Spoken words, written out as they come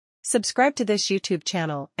Subscribe to this YouTube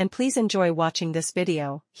channel and please enjoy watching this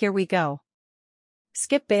video. Here we go.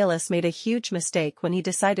 Skip Bayless made a huge mistake when he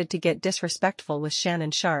decided to get disrespectful with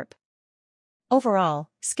Shannon Sharpe. Overall,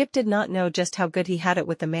 Skip did not know just how good he had it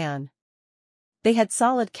with the man. They had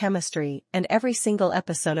solid chemistry and every single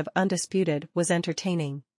episode of Undisputed was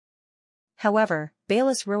entertaining. However,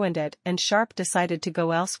 Bayless ruined it and Sharpe decided to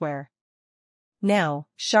go elsewhere. Now,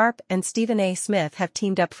 Sharpe and Stephen A. Smith have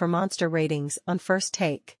teamed up for monster ratings on First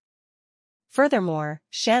Take. Furthermore,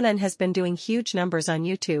 Shannon has been doing huge numbers on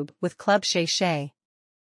YouTube with Club Shay Shay.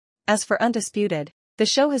 As for Undisputed, the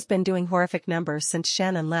show has been doing horrific numbers since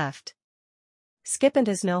Shannon left. Skip and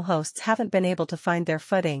his no-hosts haven't been able to find their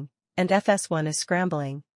footing, and FS1 is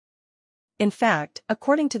scrambling. In fact,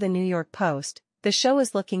 according to the New York Post, the show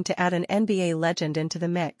is looking to add an NBA legend into the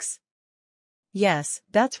mix. Yes,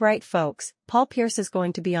 that's right folks, Paul Pierce is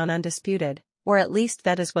going to be on Undisputed, or at least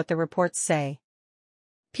that is what the reports say.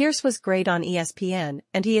 Pierce was great on ESPN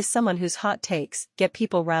and he is someone whose hot takes get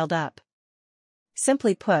people riled up.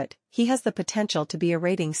 Simply put, he has the potential to be a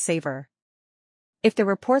ratings saver. If the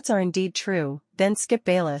reports are indeed true, then Skip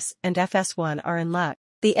Bayless and FS1 are in luck.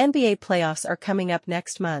 The NBA playoffs are coming up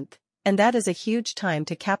next month, and that is a huge time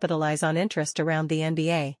to capitalize on interest around the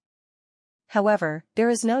NBA. However, there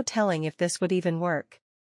is no telling if this would even work.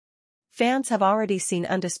 Fans have already seen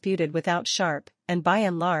Undisputed without Sharpe, and by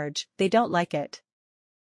and large, they don't like it.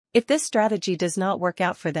 If this strategy does not work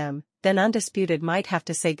out for them, then Undisputed might have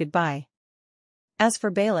to say goodbye. As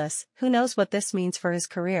for Bayless, who knows what this means for his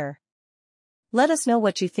career? Let us know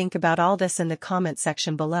what you think about all this in the comment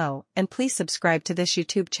section below, and please subscribe to this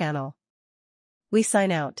YouTube channel. We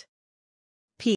sign out.